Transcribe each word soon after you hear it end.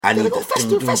I need the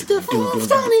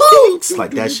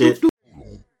like that shit.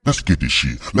 Let's get this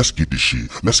shit. Let's get this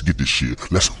shit. Let's get this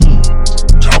shit. Let's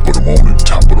top of the morning,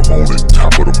 top of the morning,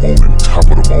 top of the morning, top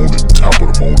of the morning, top of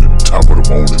the morning, top of the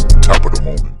morning, top of the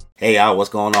morning. Hey y'all,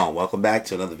 what's going on? Welcome back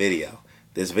to another video.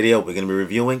 This video, we're going to be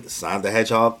reviewing Sonic the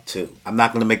Hedgehog 2. I'm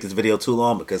not going to make this video too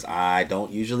long because I don't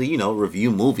usually,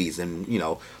 review movies and,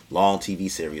 long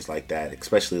TV series like that,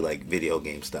 especially like video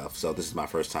game stuff. So this is my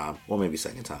first time, or maybe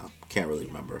second time. Can't really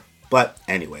remember. But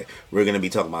anyway, we're going to be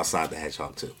talking about Sonic the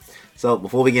Hedgehog 2. So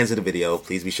before we get into the video,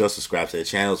 please be sure to subscribe to the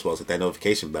channel as well as hit that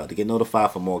notification bell to get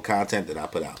notified for more content that I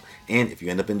put out. And if you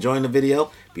end up enjoying the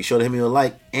video, be sure to hit me with a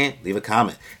like and leave a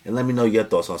comment and let me know your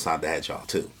thoughts on Sonic the Hedgehog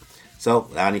 2. So,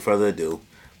 without any further ado,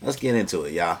 let's get into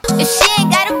it, y'all. If she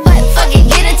ain't got a butt, fucking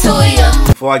get into it, yo.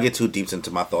 Before I get too deep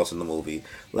into my thoughts on the movie,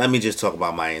 let me just talk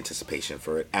about my anticipation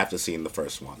for it after seeing the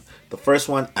first one. The first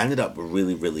one, I ended up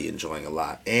really enjoying a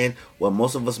lot. And what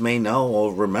most of us may know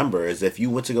or remember is if you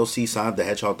went to go see Sonic the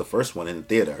Hedgehog, the first one in the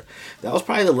theater, that was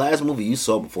probably the last movie you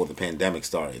saw before the pandemic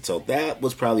started. So that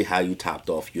was probably how you topped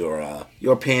off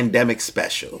your pandemic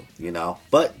special,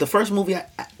 But the first movie I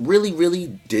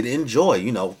really did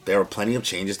enjoy. There were plenty of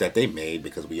changes that they made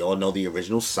because we all know the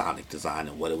original Sonic design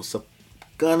and what it was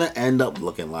gonna end up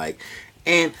looking like.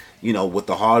 And, with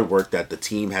the hard work that the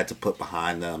team had to put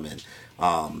behind them and,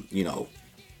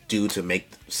 do to make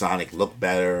Sonic look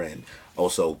better and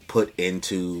also put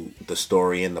into the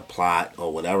story and the plot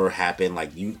or whatever happened,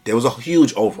 there was a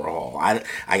huge overhaul. I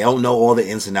don't know all the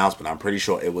ins and outs, but I'm pretty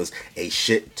sure it was a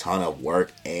shit ton of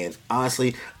work. And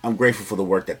honestly, I'm grateful for the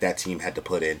work that team had to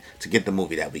put in to get the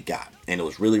movie that we got. And it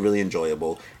was really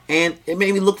enjoyable. And it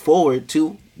made me look forward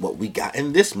to what we got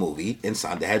in this movie in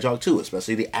Sonic the Hedgehog 2,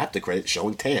 especially the after credits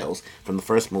showing Tails from the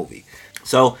first movie.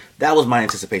 So that was my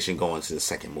anticipation going to the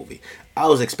second movie. I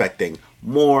was expecting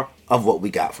more of what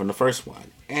we got from the first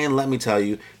one. And let me tell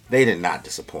you, they did not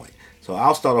disappoint. So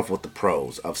I'll start off with the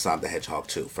pros of Sonic the Hedgehog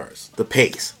 2 first. The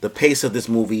pace. The pace of this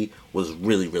movie was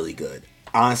really good.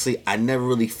 Honestly, I never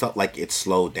really felt like it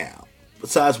slowed down.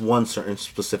 Besides one certain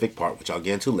specific part, which I'll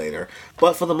get into later.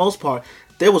 But for the most part,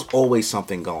 there was always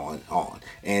something going on.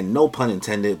 And no pun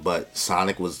intended, but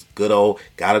Sonic was good old,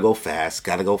 gotta go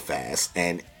fast.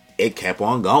 And it kept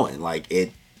on going.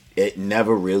 It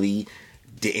never really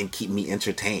didn't keep me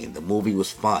entertained. The movie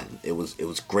was fun. It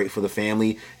was great for the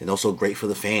family and also great for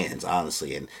the fans,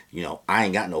 honestly. And, I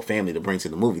ain't got no family to bring to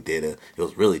the movie theater. It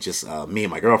was really just me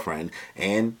and my girlfriend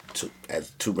and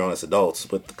two grown-ass adults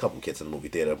with a couple kids in the movie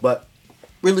theater. But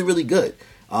really good.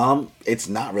 It's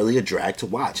not really a drag to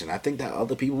watch, and I think that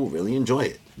other people will really enjoy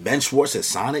it. Ben Schwartz as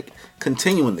Sonic,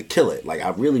 continuing to kill it. I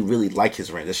really like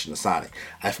his rendition of Sonic.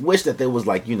 I wish that there was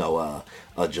a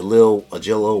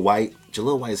Jaleel White.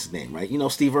 Jaleel White is his name, right?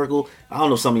 Steve Urkel. I don't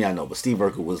know if some of y'all know, but Steve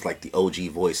Urkel was the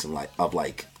OG voice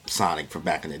of Sonic from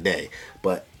back in the day.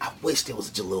 But I wish there was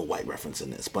a Jaleel White reference in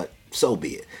this, but so be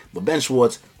it. But Ben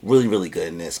Schwartz, really good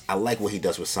in this. I like what he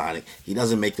does with Sonic. He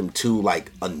doesn't make them too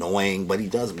annoying, but he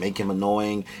does make him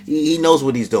annoying. He knows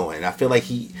what he's doing. I feel like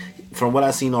from what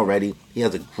I've seen already, he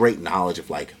has a great knowledge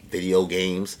of video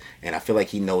games, and I feel like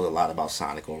he knows a lot about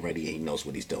Sonic already, and he knows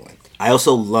what he's doing. I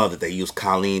also love that they use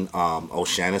Colleen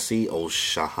O'Shaughnessy.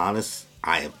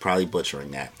 I am probably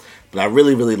butchering that, but I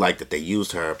really like that they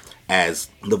used her as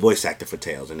the voice actor for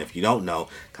Tails. And if you don't know,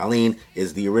 Colleen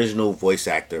is the original voice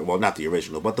actor. Well, not the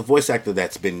original, but the voice actor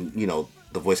that's been,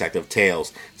 the voice actor of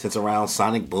Tails since around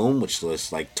Sonic Boom, which was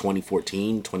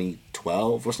 2014,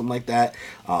 2012 or something like that,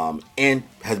 and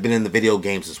has been in the video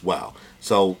games as well.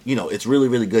 So, it's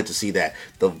really good to see that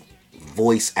the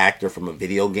voice actor from a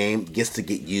video game gets to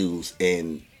get used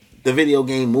in the video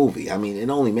game movie. I mean, it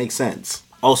only makes sense.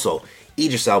 Also,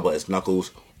 Idris Elba as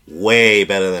Knuckles, way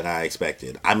better than I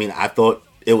expected. I mean, I thought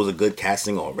it was a good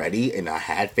casting already, and I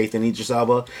had faith in Idris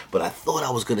Elba, but I thought I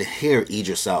was going to hear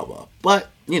Idris Elba. But,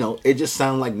 it just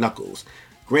sounded like Knuckles.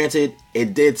 Granted,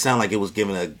 it did sound like it was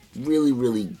given a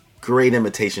really great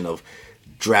imitation of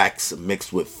Drax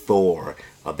mixed with Thor,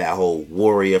 of that whole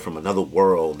warrior from another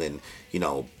world, and,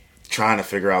 trying to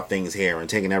figure out things here and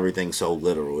taking everything so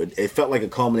literal. It felt like a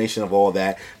culmination of all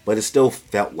that, but it still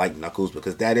felt like Knuckles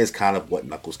because that is kind of what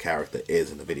Knuckles' character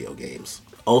is in the video games.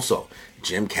 Also,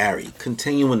 Jim Carrey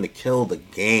continuing to kill the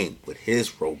game with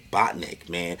his Robotnik,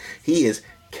 man. He is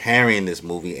carrying this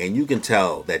movie, and you can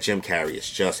tell that Jim Carrey is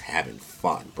just having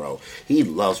fun, bro. He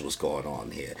loves what's going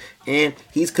on here, and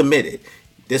he's committed.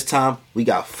 This time, we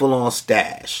got full-on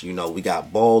stash. We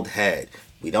got bald head.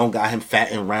 We don't got him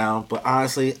fat and round, but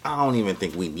honestly, I don't even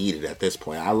think we need it at this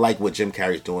point. I like what Jim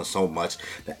Carrey's doing so much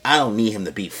that I don't need him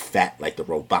to be fat like the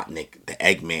Robotnik, the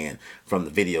Eggman from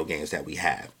the video games that we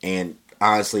have. And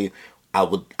honestly,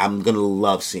 I'm gonna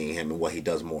love seeing him and what he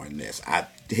does more in this. I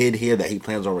did hear that he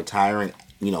plans on retiring,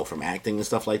 from acting and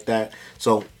stuff like that.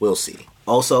 So we'll see.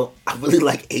 Also, I really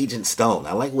like Agent Stone.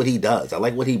 I like what he does. I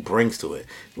like what he brings to it.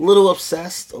 A little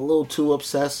too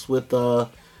obsessed with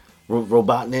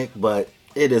Robotnik, but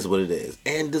it is what it is.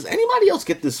 And does anybody else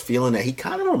get this feeling that he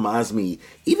kind of reminds me,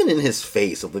 even in his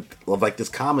face, of like this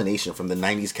combination from the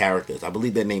 90s characters? I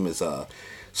believe their name is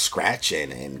Scratch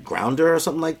and Grounder or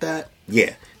something like that.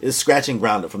 Yeah, it's Scratch and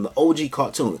Grounder from the OG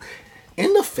cartoon.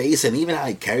 In the face and even how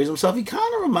he carries himself, he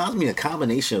kind of reminds me of a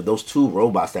combination of those two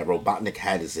robots that Robotnik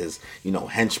had as his,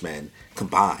 henchmen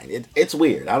combined. It's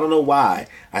weird. I don't know why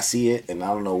I see it, and I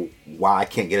don't know why I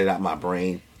can't get it out of my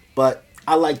brain. But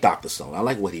I like Dr. Stone. I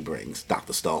like what he brings.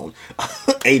 Dr. Stone.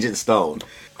 Agent Stone.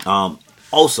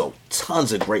 Also,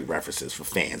 tons of great references for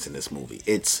fans in this movie.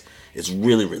 It's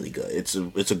really, really good.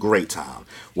 It's a great time.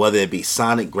 Whether it be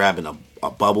Sonic grabbing a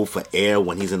bubble for air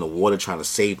when he's in the water trying to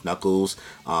save Knuckles,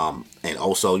 and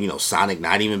also, Sonic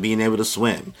not even being able to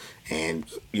swim. And,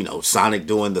 Sonic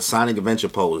doing the Sonic Adventure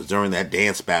pose during that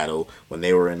dance battle when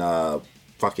they were in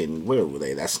where were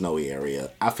they? That snowy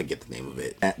area. I forget the name of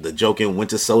it. The joking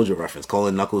Winter Soldier reference,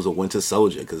 calling Knuckles a Winter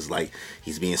Soldier because,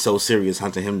 he's being so serious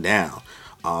hunting him down.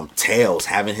 Tails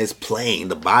having his plane,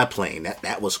 the biplane,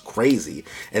 that was crazy.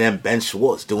 And then Ben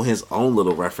Schwartz doing his own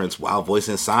little reference while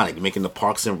voicing Sonic, making the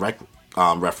Parks and Rec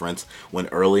reference when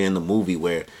early in the movie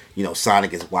where,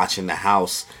 Sonic is watching the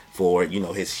house for,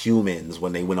 his humans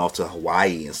when they went off to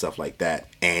Hawaii and stuff like that.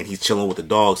 And he's chilling with the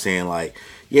dog saying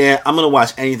yeah, I'm going to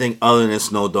watch anything other than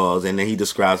Snow Dogs. And then he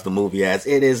describes the movie as,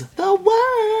 it is the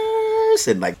worst.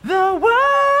 And the worst.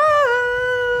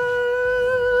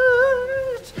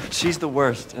 She's the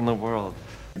worst in the world.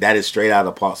 That is straight out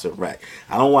of Parks and Rec.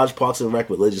 I don't watch Parks and Rec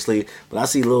religiously, but I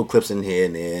see little clips in here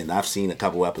and there, and I've seen a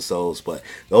couple episodes, but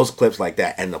those clips like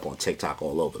that end up on TikTok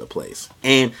all over the place.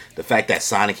 And the fact that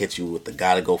Sonic hits you with the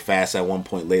gotta go fast at one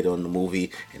point later in the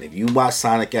movie, and if you watch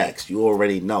Sonic X, you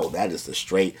already know that is the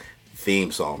straight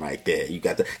theme song right there. You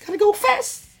got the gotta go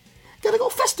fast, gotta go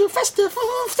faster,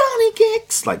 Sonic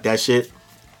X. Like that shit,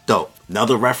 dope.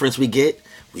 Another reference we get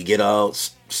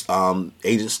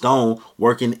Agent Stone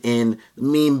working in the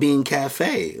Mean Bean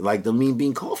Cafe, like the Mean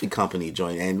Bean Coffee Company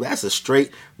joint, and that's a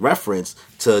straight reference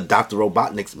to Dr.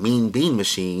 Robotnik's Mean Bean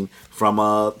Machine from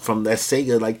that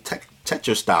Sega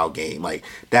Tetris style game.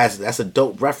 That's a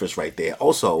dope reference right there.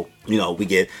 Also, we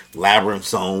get Labyrinth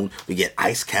Zone, we get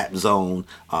Ice Cap Zone.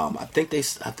 I think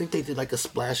they did a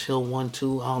Splash Hill one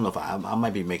too. I don't know if I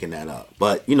might be making that up,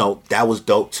 but that was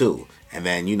dope too. And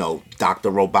then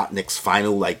Dr. Robotnik's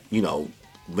final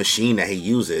machine that he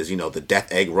uses, the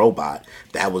Death Egg robot,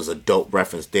 that was a dope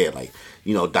reference there.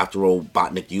 Dr.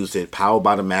 Robotnik used it, powered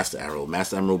by the Master Emerald.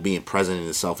 Master Emerald being present in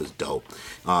itself is dope.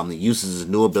 He uses his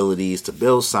new abilities to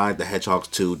build Sonic the Hedgehog's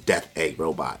 2 Death Egg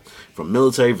robot from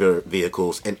military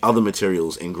vehicles and other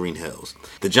materials in Green Hills.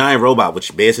 The giant robot,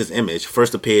 which bears his image,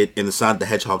 first appeared in the Sonic the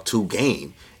Hedgehog 2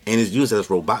 game and is used as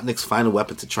Robotnik's final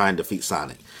weapon to try and defeat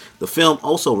Sonic. The film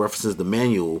also references the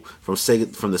manual from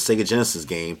the Sega Genesis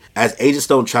game as Agent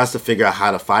Stone tries to figure out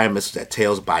how to fire missiles at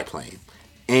Tails' biplane.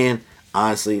 And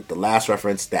honestly, the last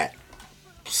reference that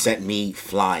sent me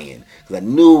flying, because I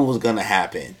knew it was going to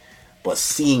happen, but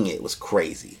seeing it was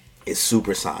crazy, is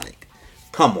Supersonic.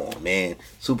 Come on, man.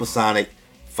 Supersonic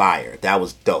fire. That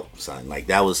was dope, son.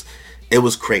 It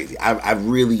was crazy. I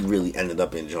really, really ended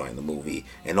up enjoying the movie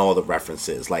and all the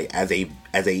references. As a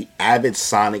avid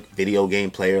Sonic video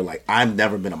game player, I've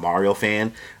never been a Mario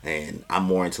fan, and I'm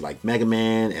more into Mega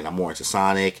Man, and I'm more into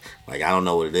Sonic. I don't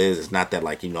know what it is. It's not that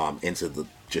I'm into the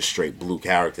just straight blue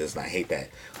characters, and I hate that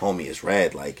homie is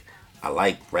red. I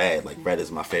like red. Red is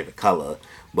my favorite color.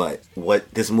 But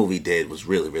what this movie did was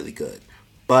really, really good.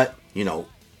 But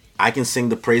I can sing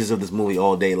the praises of this movie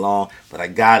all day long, but I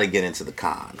gotta get into the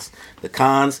cons. The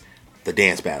cons, the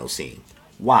dance battle scene.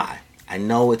 Why? I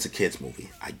know it's a kid's movie.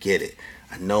 I get it.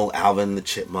 I know Alvin and the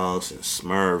Chipmunks and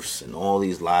Smurfs and all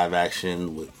these live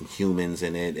action with humans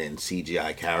in it and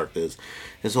CGI characters.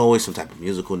 There's always some type of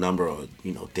musical number or,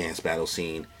 dance battle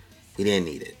scene. We didn't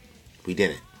need it. We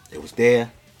didn't. It was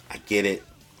there. I get it.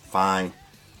 Fine.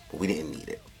 But we didn't need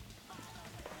it.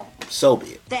 So be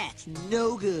it. That's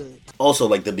no good. Also,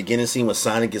 the beginning scene when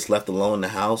Sonic gets left alone in the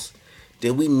house.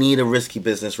 Did we need a Risky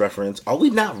Business reference? Are we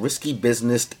not risky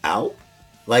businessed out?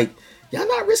 Y'all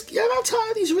not risky? Y'all not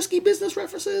tired of these Risky Business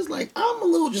references? I'm a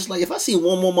little just if I see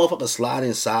one more motherfucker slide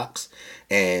in socks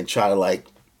and try to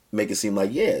make it seem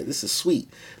yeah, this is sweet.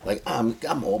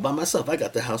 I'm all by myself. I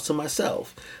got the house to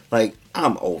myself.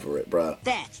 I'm over it, bruh.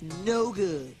 That's no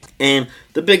good. And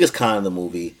the biggest con of the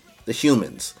movie, the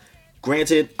humans.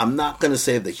 Granted, I'm not gonna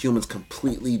say the humans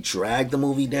completely drag the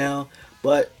movie down,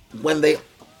 but when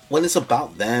it's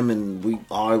about them and we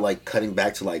are like cutting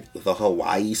back to like the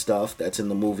Hawaii stuff that's in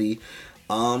the movie,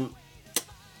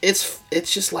 it's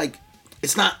just like,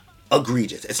 it's not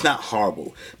egregious, it's not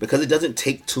horrible, because it doesn't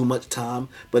take too much time,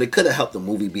 but it could have helped the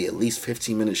movie be at least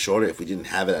 15 minutes shorter if we didn't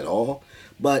have it at all.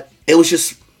 But it's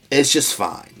just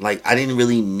fine. Like, I didn't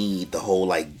really need the whole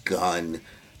like gun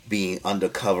being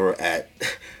undercover at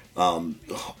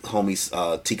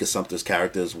homie Tika Sumpter's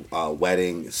character's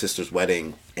sister's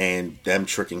wedding, and them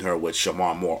tricking her with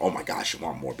Shamar Moore. Oh my gosh,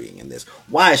 Shamar Moore being in this.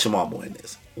 Why is Shamar Moore in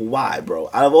this? Why, bro?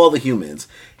 Out of all the humans,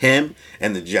 him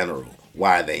and the general,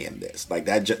 why are they in this? Like,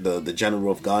 that the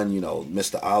general of gun, you know,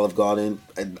 Mr. Olive Garden,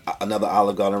 another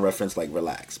Olive Garden reference. Like,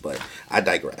 relax. But I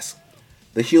digress.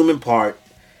 The human part,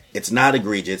 it's not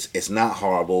egregious, it's not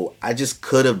horrible. I just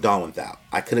could have done without.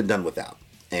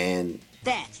 And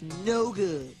that's no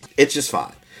good. It's just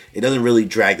fine. It doesn't really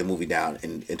drag the movie down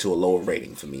into a lower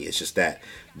rating for me. It's just that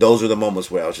those are the moments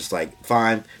where I was just like,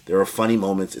 fine. There are funny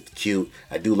moments. It's cute.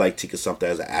 I do like Tika Sumpter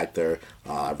as an actor.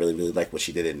 I really, really like what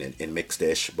she did in Mixed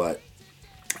Dish. But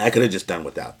I could have just done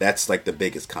without. That's like the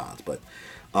biggest cons. But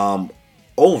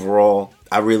overall,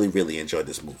 I really, really enjoyed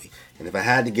this movie. And if I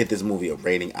had to get this movie a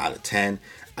rating out of 10,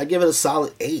 I'd give it a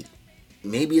solid 8.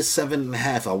 Maybe a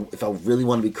 7.5 if I really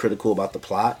want to be critical about the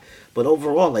plot. But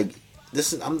overall, like,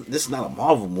 this is not a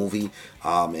Marvel movie,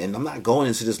 and I'm not going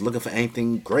into this looking for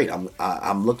anything great. I'm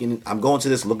going to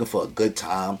this looking for a good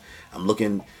time. I'm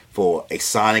looking for a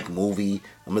Sonic movie,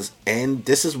 and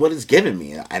this is what it's giving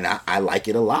me, and I like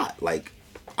it a lot. Like,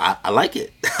 I like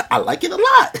it. I like it a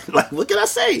lot. Like, what can I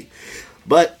say?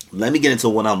 But let me get into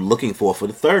what I'm looking for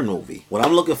the third movie. What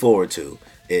I'm looking forward to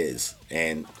is,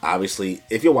 and obviously,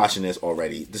 if you're watching this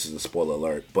already, this is a spoiler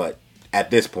alert, but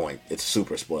at this point, it's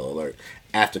super spoiler alert.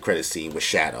 After credit scene with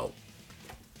Shadow.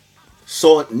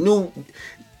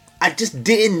 I just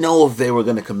didn't know if they were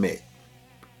going to commit.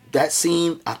 That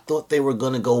scene, I thought they were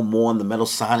going to go more on the Metal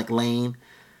Sonic lane,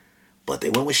 but they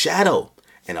went with Shadow.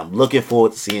 And I'm looking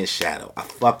forward to seeing Shadow. I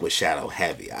fuck with Shadow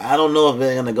heavy. I don't know if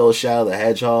they're going to go Shadow the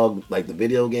Hedgehog, like the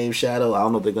video game Shadow. I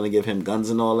don't know if they're going to give him guns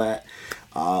and all that.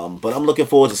 But I'm looking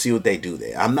forward to see what they do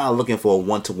there. I'm not looking for a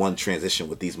one-to-one transition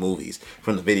with these movies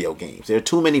from the video games. There are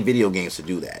too many video games to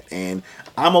do that. And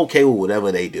I'm okay with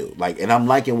whatever they do. And I'm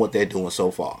liking what they're doing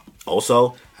so far.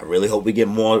 Also, I really hope we get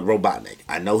more Robotnik.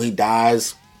 I know he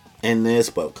dies in this,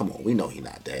 but come on, we know he's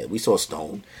not dead. We saw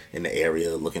Stone in the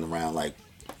area looking around like,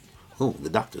 oh, the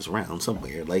doctor's around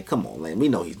somewhere. Like, come on, man. We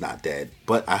know he's not dead.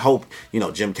 But I hope,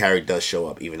 Jim Carrey does show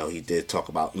up, even though he did talk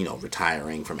about,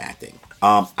 retiring from acting.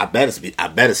 I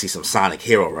better see some Sonic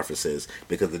hero references,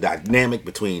 because the dynamic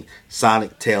between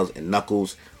Sonic, Tails, and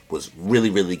Knuckles was really,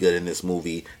 really good in this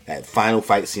movie. That final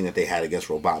fight scene that they had against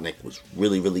Robotnik was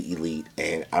really, really elite,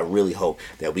 and I really hope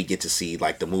that we get to see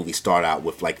like the movie start out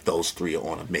with like those three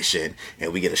on a mission,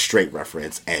 and we get a straight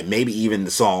reference, and maybe even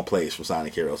the song plays from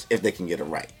Sonic Heroes if they can get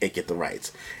the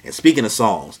rights. And speaking of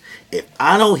songs, if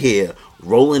I don't hear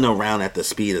Rolling Around at the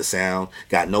Speed of Sound,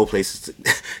 got nowhere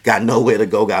to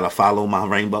go, gotta follow my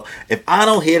rainbow. If I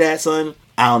don't hear that, son,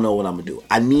 I don't know what I'm gonna do.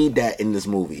 I need that in this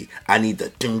movie. I need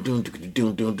the y'all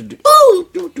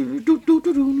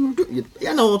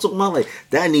know what I'm talking about. Like,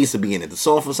 that needs to be in it. The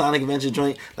song from Sonic Adventure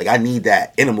joint, like, I need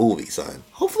that in a movie, son.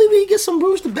 Hopefully we get some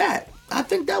Rouge the Bat. I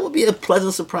think that would be a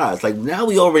pleasant surprise. Like, now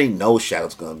we already know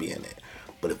Shadow's gonna be in it,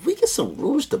 but if we get some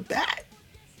Rouge the Bat,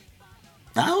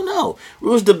 I don't know.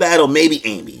 Rouge the Bat or maybe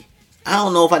Amy. I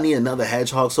don't know if I need another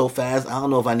Hedgehog so fast. I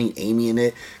don't know if I need Amy in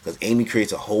it, because Amy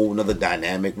creates a whole nother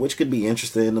dynamic, which could be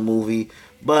interesting in the movie.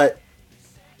 But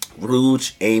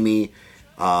Rouge, Amy,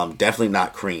 definitely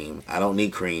not Cream. I don't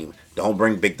need Cream. Don't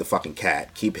bring Big the fucking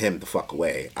cat. Keep him the fuck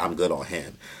away. I'm good on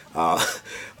him.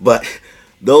 But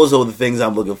those are the things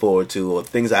I'm looking forward to, or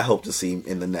things I hope to see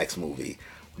in the next movie.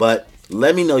 But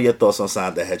let me know your thoughts on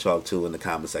Sonic the Hedgehog 2 in the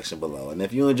comment section below. And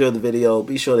if you enjoyed the video,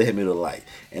 be sure to hit me with a like.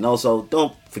 And also,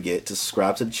 don't forget to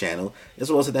subscribe to the channel, as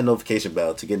well as hit that notification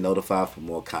bell to get notified for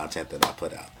more content that I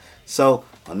put out. So,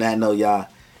 on that note, y'all,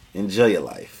 enjoy your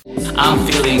life. I'm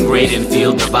feeling great and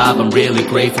feel the vibe. I'm really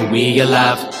grateful we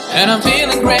alive. And I'm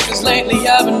feeling great cause lately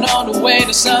I've been on the way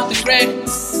to something great.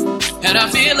 And I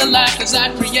feel alive cause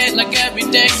I create like every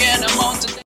day, and I'm on today.